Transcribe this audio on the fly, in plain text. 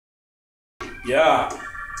Yeah.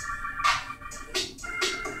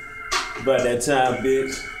 About that time,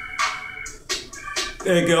 bitch.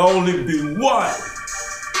 There can only be one.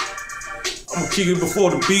 I'ma kick it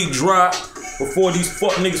before the beat drop. Before these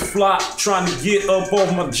fuck niggas flop. Trying to get up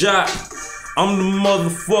off my jock. I'm the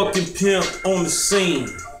motherfucking pimp on the scene.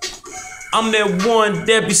 I'm that one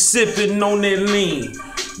that be sipping on that lean.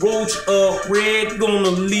 Roach up, red, gonna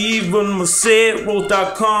leave on my set.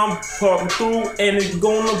 Roach.com, part through, and it's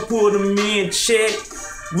gonna put them in check.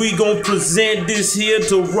 We gon' present this here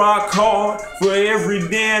to rock hard. For every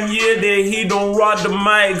damn year that he don't rock the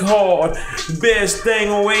mic hard. Best thing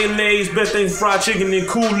on 8 legs, best thing fried chicken and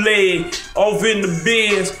Kool-Aid. Off in the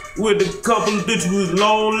bins with a couple of bitches with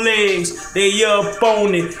long legs. They up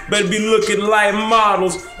on it, better be looking like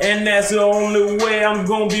models. And that's the only way I'm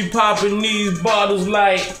gonna be popping these bottles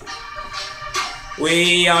like.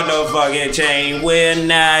 We on the fucking chain, we're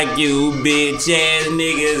not you bitch ass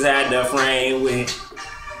niggas at the frame with.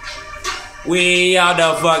 We on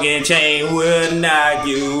the fucking chain, we'll knock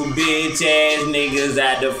you bitch ass niggas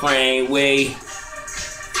at the frame way.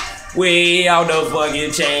 We on the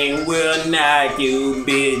fucking chain, we'll knock you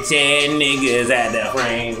bitch ass niggas at the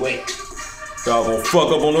frame way. Y'all gonna fuck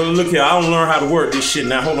up on the look here. I don't learn how to work this shit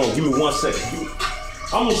now. Hold on, give me 1 second.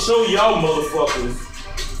 I'm gonna show y'all motherfuckers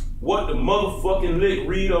what the motherfucking lick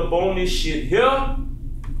read up on this shit here.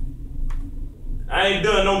 I ain't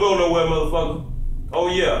done, don't go nowhere, motherfucker. Oh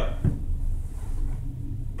yeah.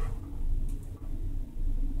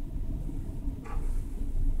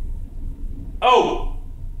 Oh!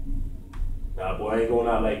 Nah, boy, I ain't going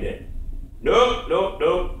out like that. Nope, nope,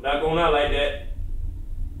 nope. Not going out like that.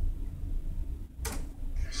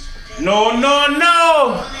 No, no,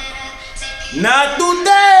 no! Not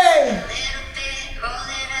today!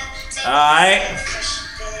 Alright.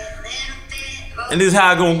 And this is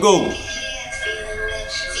how it's gonna go.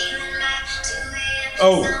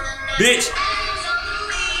 Oh, bitch.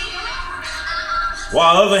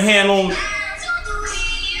 While other hand on.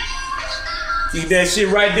 Keep that shit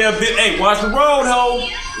right there, bitch. Hey, watch the road, ho.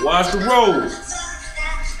 Watch the road.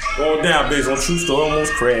 Going down, bitch. On true story,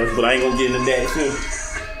 almost crashed, but I ain't gonna get into that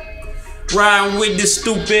shit. Riding with this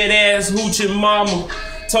stupid ass hoochie mama.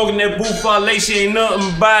 Talking that bouffalet, ain't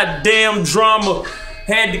nothing but damn drama.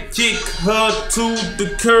 Had to kick her to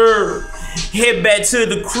the curb. Head back to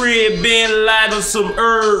the crib, been light of some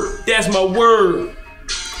herb. That's my word.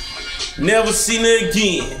 Never seen her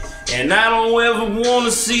again. And I don't ever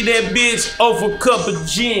wanna see that bitch off a cup of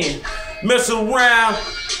gin. Mess around,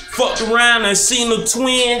 fucked around and seen a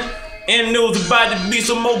twin. And there was about to be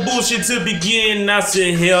some more bullshit to begin. I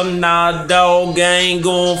said, hell nah, dog, I ain't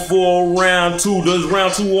going for a round two. There's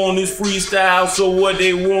round two on this freestyle, so what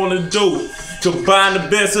they wanna do? Combine the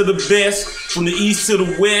best of the best, from the east to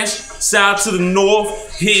the west, south to the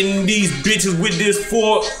north, hitting these bitches with this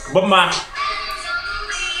fork, but my...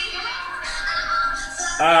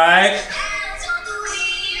 Alright.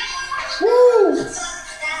 Woo!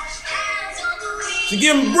 So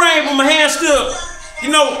give him brain with my hand still. You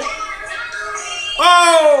know.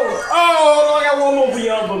 Oh, I got one more for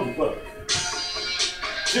y'all, motherfucker.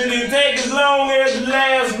 Shouldn't even take as long as the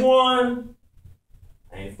last one.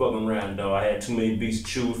 I ain't fucking around, though. I had too many beats to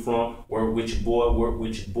choose from. Work with your boy, work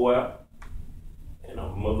with your boy. And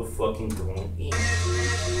I'm motherfucking going in.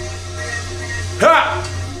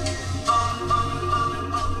 Ha!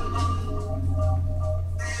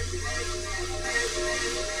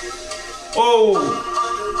 Oh,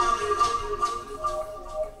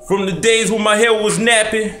 from the days when my hair was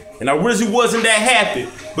nappy, and I really wasn't that happy,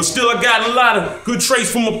 but still I got a lot of good traits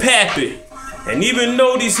from a pappy. And even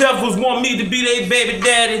though these heifers want me to be their baby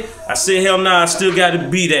daddy, I said hell nah, I still gotta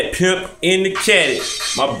be that pimp in the caddy.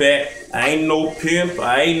 My bad, I ain't no pimp,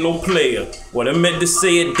 I ain't no player. What I meant to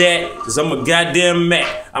say at that is I'm a goddamn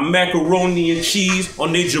Mac. I'm macaroni and cheese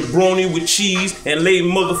on they jabroni with cheese. And late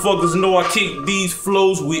motherfuckers know I kick these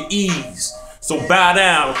flows with ease. So bow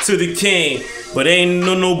down to the king, but ain't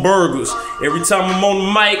no burgers. Every time I'm on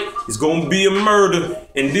the mic, it's gonna be a murder.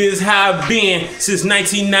 And this is how I've been since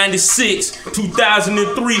 1996,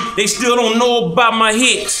 2003. They still don't know about my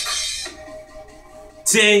hits.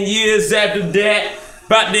 10 years after that,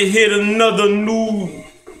 about to hit another new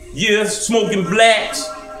year, smoking blacks,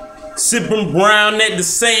 sipping brown at the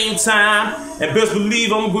same time. And best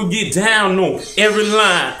believe I'm gonna get down on every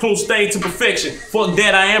line. Close thing to perfection. Fuck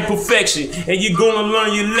that, I am perfection. And you're gonna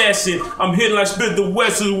learn your lesson. I'm hitting like spit the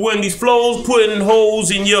west when these flows putting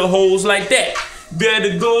holes in your holes like that.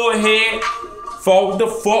 Better go ahead, fall the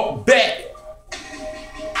fuck back.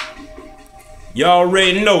 Y'all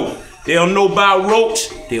already know. They don't know about Roach,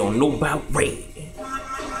 they don't know about Red.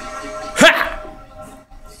 Ha!